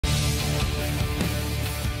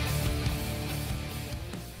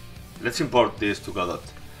let's import this to Godot.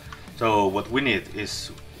 So what we need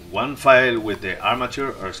is one file with the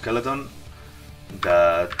armature or skeleton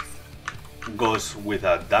that goes with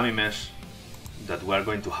a dummy mesh that we are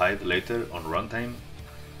going to hide later on runtime.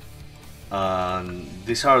 And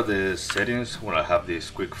these are the settings where I have these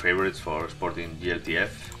quick favorites for exporting GLTF.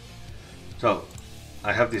 So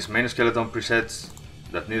I have these main skeleton presets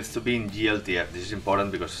that needs to be in GLTF. This is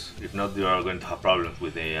important because if not, you are going to have problems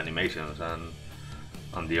with the animations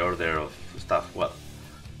and the order of stuff. Well,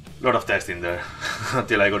 a lot of testing there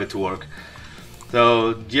until I got it to work.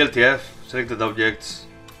 So GLTF, selected objects.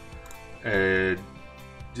 You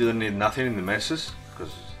don't need nothing in the meshes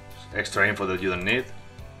because extra info that you don't need.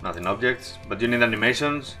 Nothing objects, but you need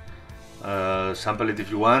animations. Sample it if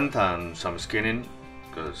you want, and some skinning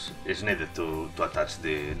because it's needed to attach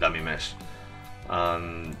the dummy mesh.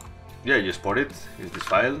 And yeah, you export it in this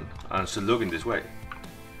file and should look in this way.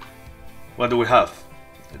 What do we have?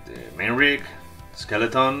 The main rig,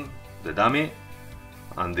 skeleton, the dummy,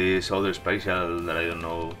 and this other spatial that I don't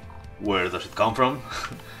know where does it come from.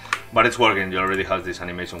 But it's working. You already have this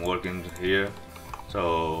animation working here,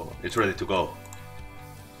 so it's ready to go.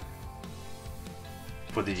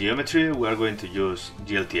 For the geometry, we are going to use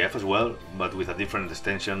GLTF as well, but with a different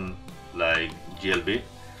extension like GLB.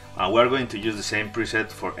 And we are going to use the same preset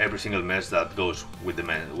for every single mesh that goes with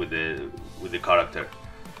the character,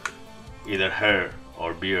 either hair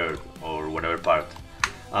or beard or whatever part.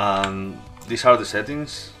 These are the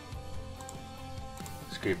settings.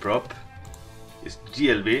 Escape prop is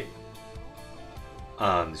GLB,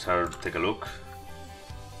 and these are, take a look.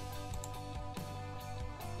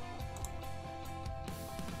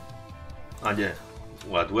 And yeah,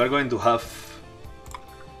 what we are going to have,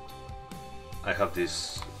 I have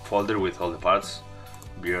this folder with all the parts,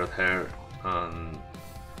 beard, hair, and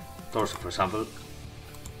torso, for example.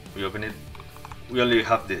 We open it, we only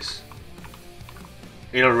have this.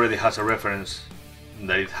 It already has a reference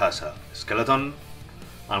that it has a skeleton,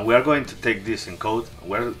 and we are going to take this in code.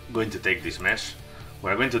 We're going to take this mesh,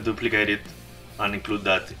 we're going to duplicate it and include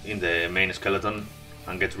that in the main skeleton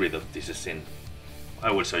and get rid of this scene.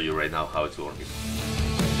 I will show you right now how it's working.